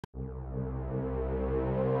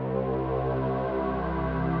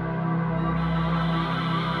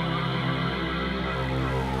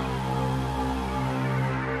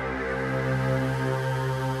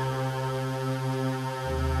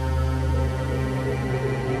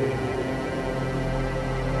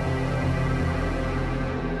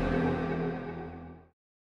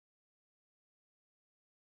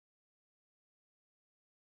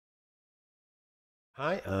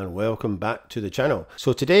Hi and welcome back to the channel.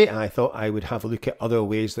 So today I thought I would have a look at other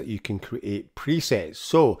ways that you can create presets.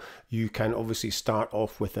 So you can obviously start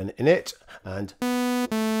off with an init, and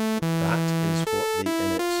that is what the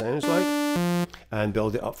init sounds like, and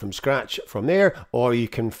build it up from scratch from there. Or you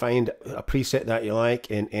can find a preset that you like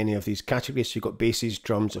in any of these categories. So you've got basses,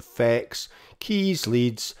 drums, effects, keys,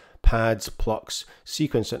 leads, pads, plucks,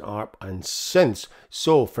 sequence and ARP, and synths.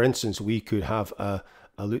 So for instance, we could have a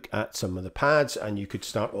look at some of the pads, and you could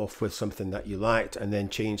start off with something that you liked and then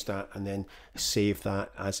change that and then save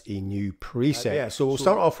that as a new preset. So we'll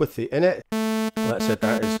start off with the init. That's it,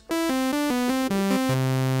 that is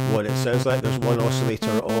what it sounds like. There's one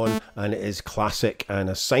oscillator on and it is classic and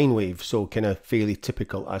a sine wave, so kind of fairly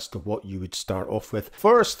typical as to what you would start off with.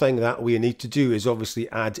 First thing that we need to do is obviously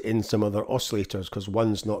add in some other oscillators, because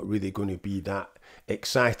one's not really going to be that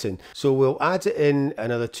exciting. So we'll add it in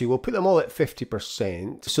another two. We'll put them all at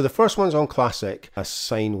 50%. So the first one's on classic, a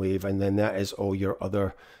sine wave, and then that is all your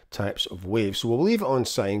other types of waves. So we'll leave it on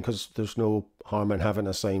sine because there's no harm in having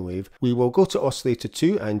a sine wave. We will go to oscillator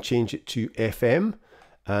 2 and change it to FM,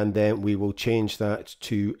 and then we will change that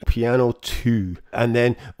to piano 2, and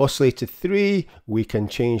then oscillator 3 we can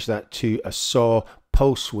change that to a saw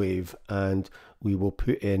pulse wave, and we will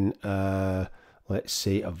put in let's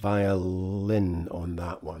say a violin on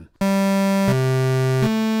that one.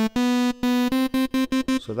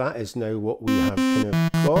 So that is now what we have kind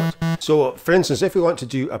of got. So for instance, if we want to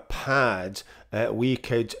do a pad, we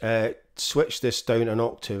could switch this down an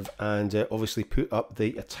octave and obviously put up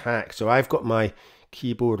the attack. So I've got my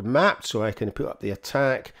keyboard mapped, so I can put up the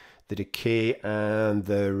attack, the decay, and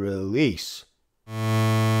the release. So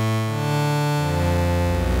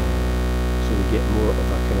we get more of a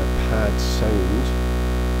kind of pad sound.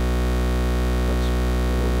 That's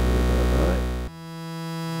probably about right.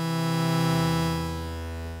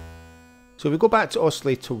 So if we go back to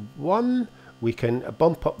oscillator 1, we can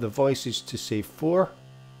bump up the voices to say 4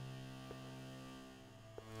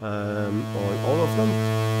 on all of them.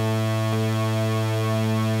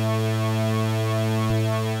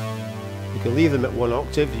 You can leave them at 1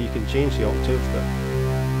 octave, you can change the octave, but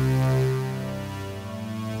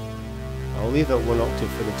I'll leave that 1 octave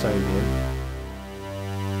for the time being.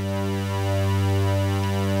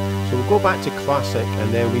 So we'll go back to classic,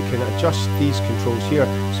 and then we can adjust these controls here.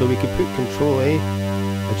 So we can put control A,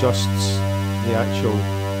 adjusts the actual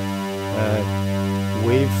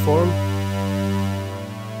waveform,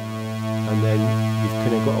 and then you've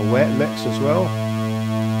kind of got a wet mix as well,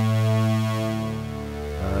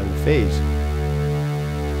 and phase.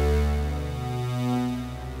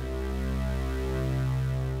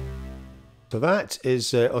 So that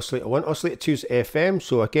is oscillator 1. Oscillator 2 is FM.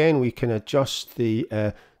 So again, we can adjust the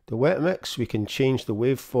wet mix. We can change the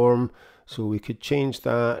waveform. So we could change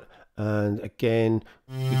that, and again,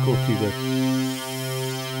 we go through the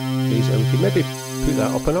phase, and we could maybe put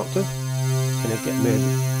that up an octave, kind of get more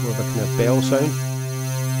of a kind of bell sound.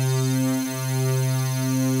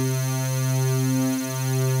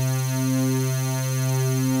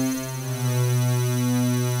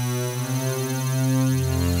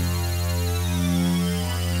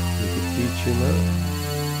 Tune that.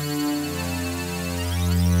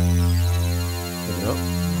 Turn it up.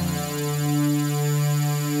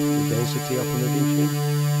 The density up on the D-tune.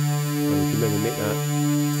 And we can maybe make that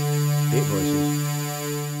 8 voices.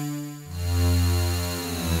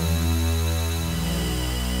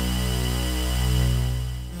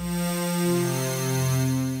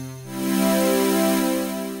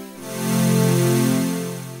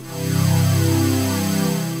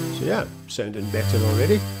 So yeah, sounding better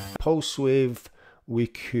already. Pulse wave, we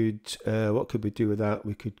could, what could we do with that?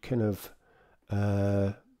 We could kind of,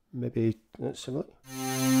 maybe, let's have a look.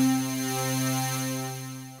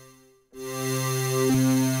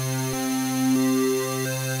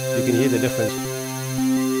 You can hear the difference.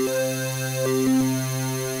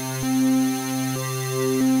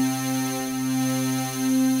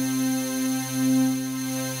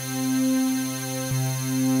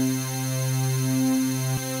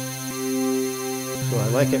 So I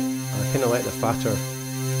like it. I kind of like the fatter.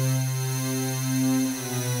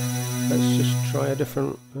 Let's just try a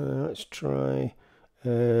different. Let's try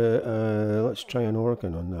an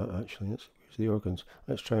organ on that. Actually, let's use the organs.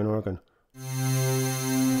 Let's try an organ.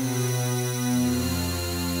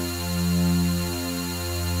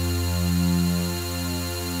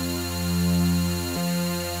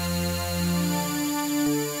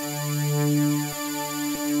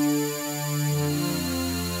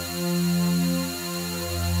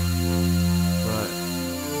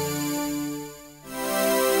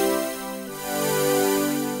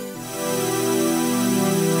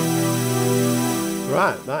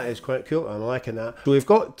 is quite cool. I'm liking that. So we've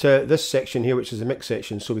got this section here, which is the mix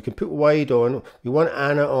section. So we can put wide on. We want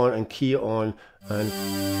Anna on and key it on, and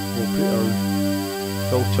we'll put on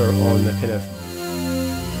filter on the kind of,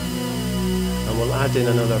 and we'll add in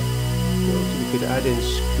another. We could add in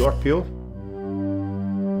Scorpio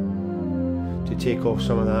to take off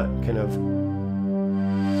some of that kind of.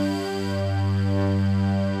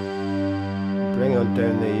 Bring on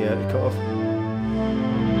down the cutoff.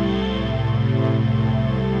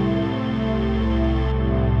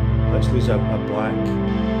 Let's lose a black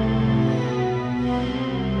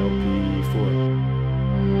LP4.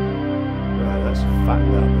 Right, let's fatten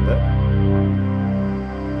that up a bit.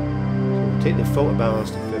 So we'll take the filter balance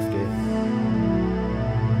to 50.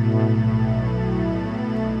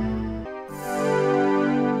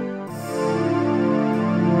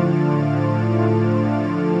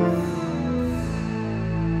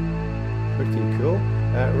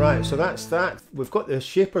 Right, so that's that. We've got the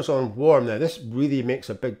shapers on warm now. This really makes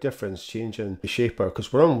a big difference changing the shaper,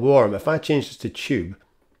 because we're on warm. If I change this to tube,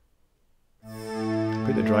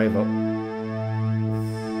 put the drive up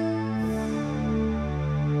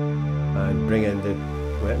and bring in the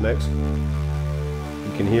wet mix,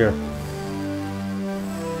 you can hear.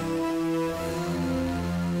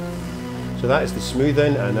 So that is the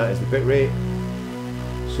smoothing and that is the bit rate.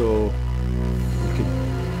 So you can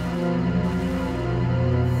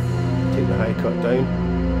take the high cut down.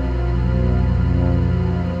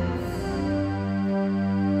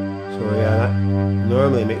 So yeah, that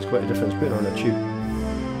normally makes quite a difference putting on a tube.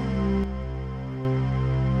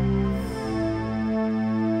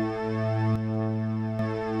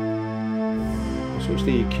 Switch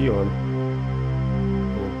the EQ on.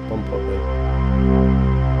 We'll bump up the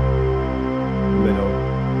middle.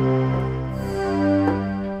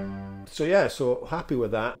 So yeah, so happy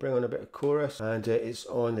with that. Bring on a bit of chorus, and it's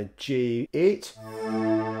on the J8,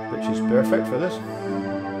 which is perfect for this. So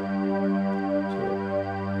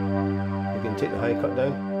we can take the high cut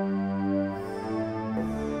down.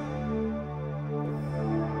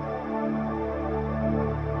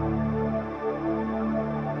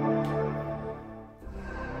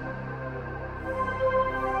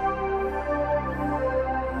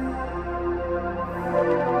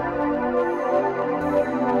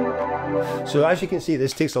 So as you can see,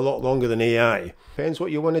 this takes a lot longer than AI. Depends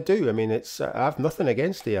what you want to do. I mean, it's I have nothing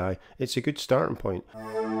against AI. It's a good starting point.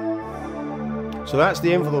 So that's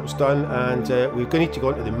the envelopes done, and we're going to need to go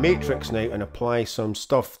into the matrix now and apply some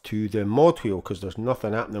stuff to the mod wheel, because there's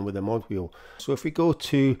nothing happening with the mod wheel. So if we go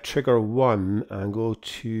to trigger 1 and go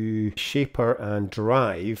to shaper and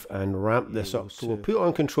drive and ramp this up. So we'll put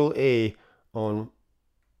on Control A on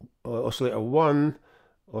oscillator 1,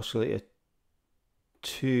 oscillator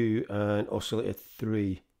 2 and oscillator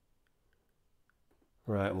 3.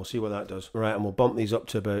 Right, and we'll see what that does. Right, and we'll bump these up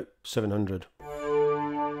to about 700.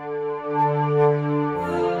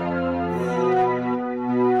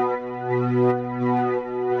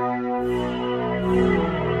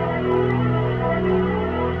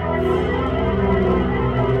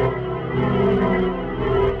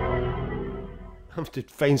 I have to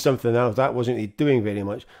find something else. That wasn't really doing very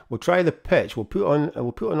much. We'll try the pitch. We'll put on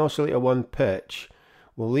oscillator 1 pitch.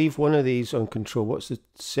 We'll leave one of these on control. What's the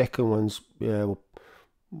second one's? Yeah, we'll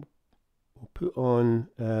put on,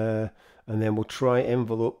 and then we'll try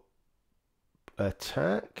envelope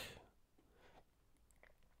attack.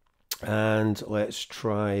 And let's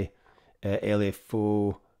try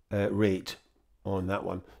LFO rate on that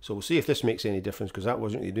one. So we'll see if this makes any difference, because that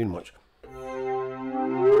wasn't really doing much.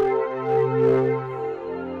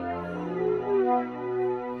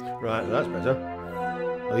 Right, that's better.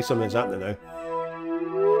 At least something's happening now.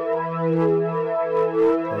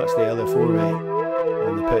 So that's the LFO rate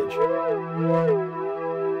on the pitch.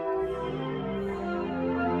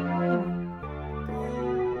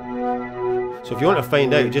 So if you want to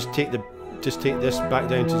find out, just take this back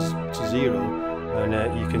down to 0,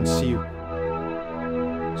 and you can see.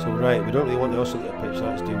 So right, we don't really want the oscillator pitch.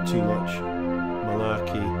 That's doing too much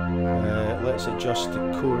malarkey. Let's adjust the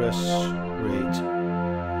chorus rate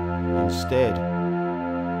instead.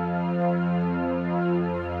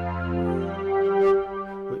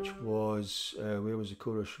 Which was, where was the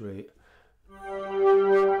chorus rate? It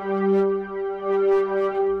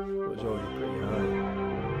was already pretty high.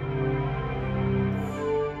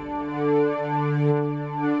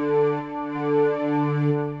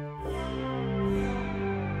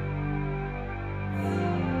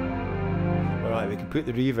 Alright, we can put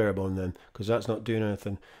the reverb on then, because that's not doing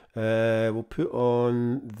anything. We'll put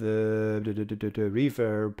on the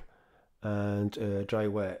reverb and dry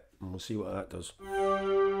wet, and we'll see what that does.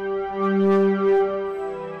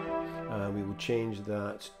 and we will change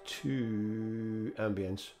that to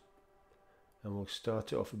ambience, and we'll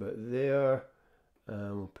start it off about there,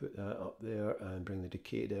 and we'll put that up there and bring the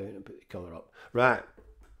decay down and put the color up. Right,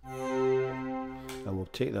 and we'll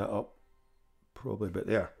take that up probably about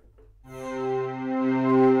there.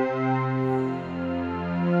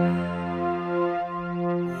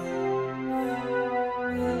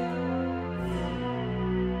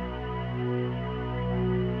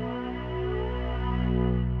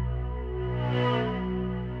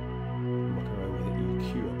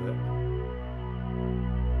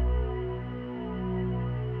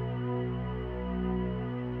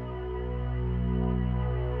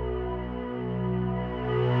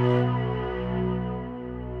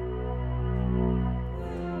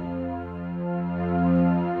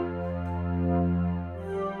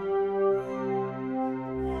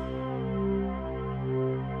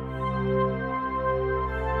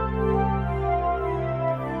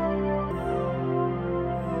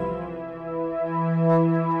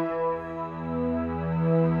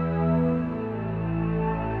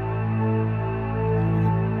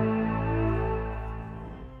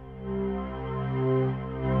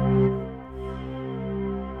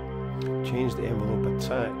 Change the envelope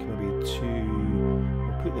attack maybe to,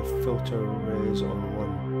 we'll put the filter res on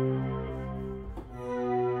 1.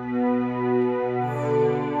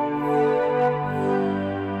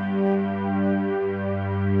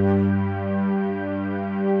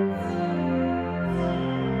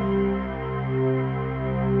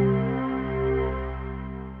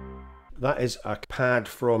 That is a pad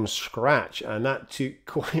from scratch, and that took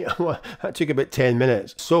quite a while. That took about 10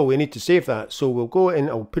 minutes. So we need to save that. So we'll go in,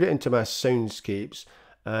 I'll put it into my Soundscapes,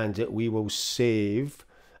 and we will save.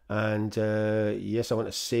 And yes, I want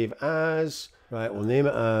to save as. Right, we'll name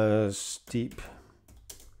it as Deep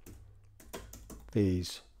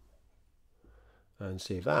Phase, and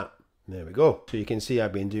save that. There we go. So you can see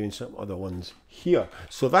I've been doing some other ones here.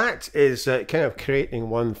 So that is kind of creating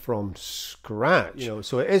one from scratch. You know,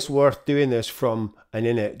 so it is worth doing this from an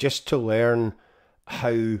INIT just to learn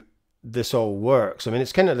how this all works. I mean,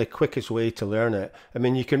 it's kind of the quickest way to learn it. I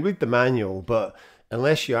mean, you can read the manual, but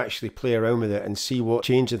unless you actually play around with it and see what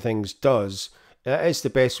changing things does, it is the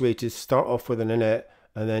best way to start off with an INIT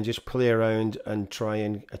and then just play around and try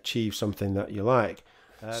and achieve something that you like.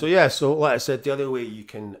 So yeah, so like I said, the other way you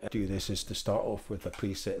can do this is to start off with a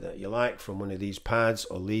preset that you like from one of these pads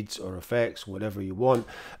or leads or effects, whatever you want,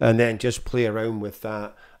 and then just play around with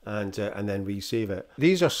that and then resave it.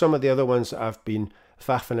 These are some of the other ones that I've been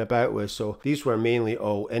faffing about with. So these were mainly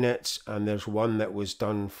all INITs, and there's one that was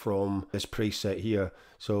done from this preset here.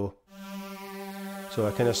 So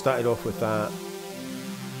I kind of started off with that,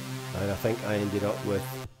 and I think I ended up with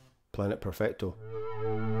Planet Perfecto.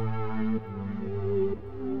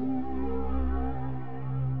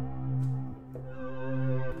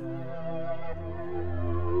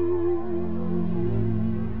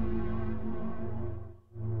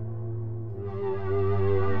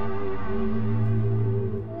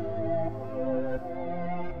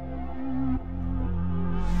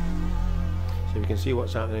 So you can see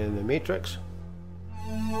what's happening in the matrix.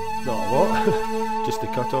 Not a lot, just the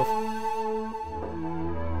cutoff. And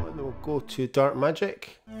then we'll go to Dark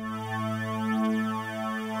Magic.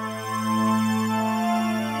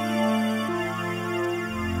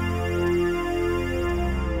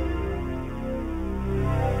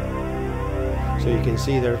 So you can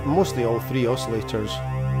see they're mostly all 3 oscillators.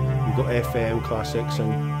 You've got FM, classics,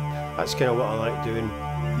 and that's kind of what I like doing,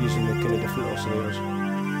 using the kind of different oscillators.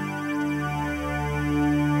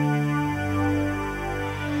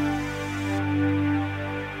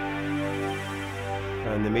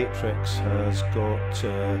 And the matrix has got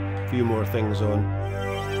a few more things on,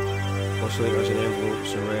 oscillators and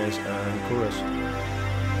envelopes, and res and chorus.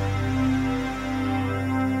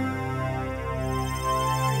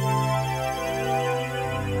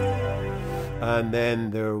 And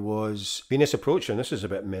then there was Venus Approaching. This is a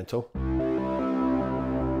bit mental.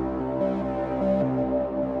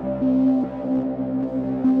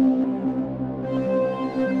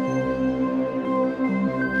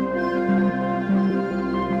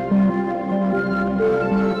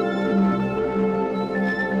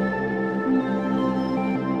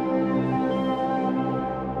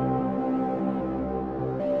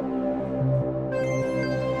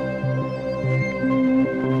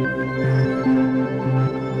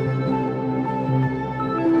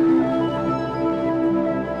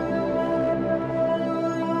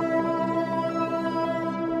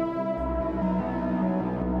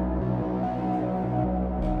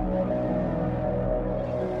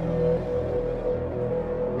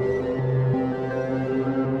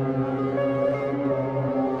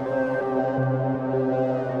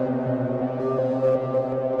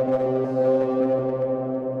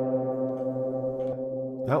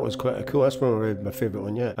 that was quite cool. That's probably my favourite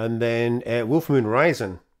one yet. And then Wolf Moon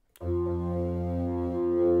Rising.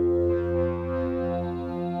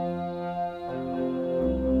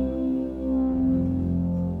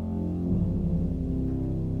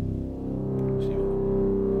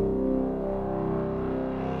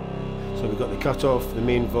 So we've got the cutoff, the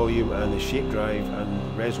main volume, and the shape drive,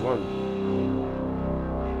 and Res 1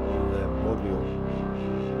 on the mod wheel.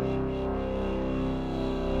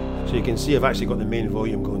 So you can see I've actually got the main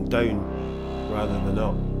volume going down rather than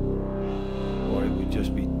up, or it would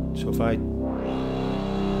just be, so if I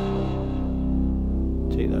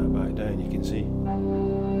take that back down, you can see.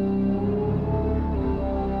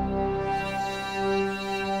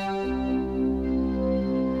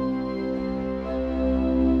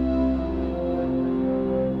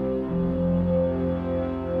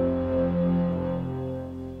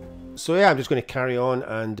 So yeah, I'm just going to carry on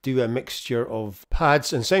and do a mixture of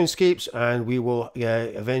pads and soundscapes, and we will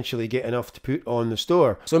eventually get enough to put on the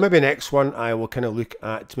store. So maybe next one I will kind of look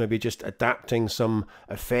at maybe just adapting some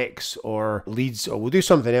effects or leads, or we'll do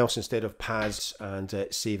something else instead of pads and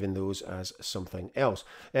saving those as something else.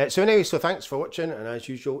 So anyway, so thanks for watching, and as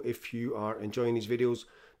usual, if you are enjoying these videos,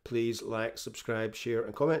 please like, subscribe, share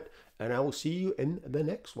and comment, and I will see you in the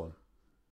next one.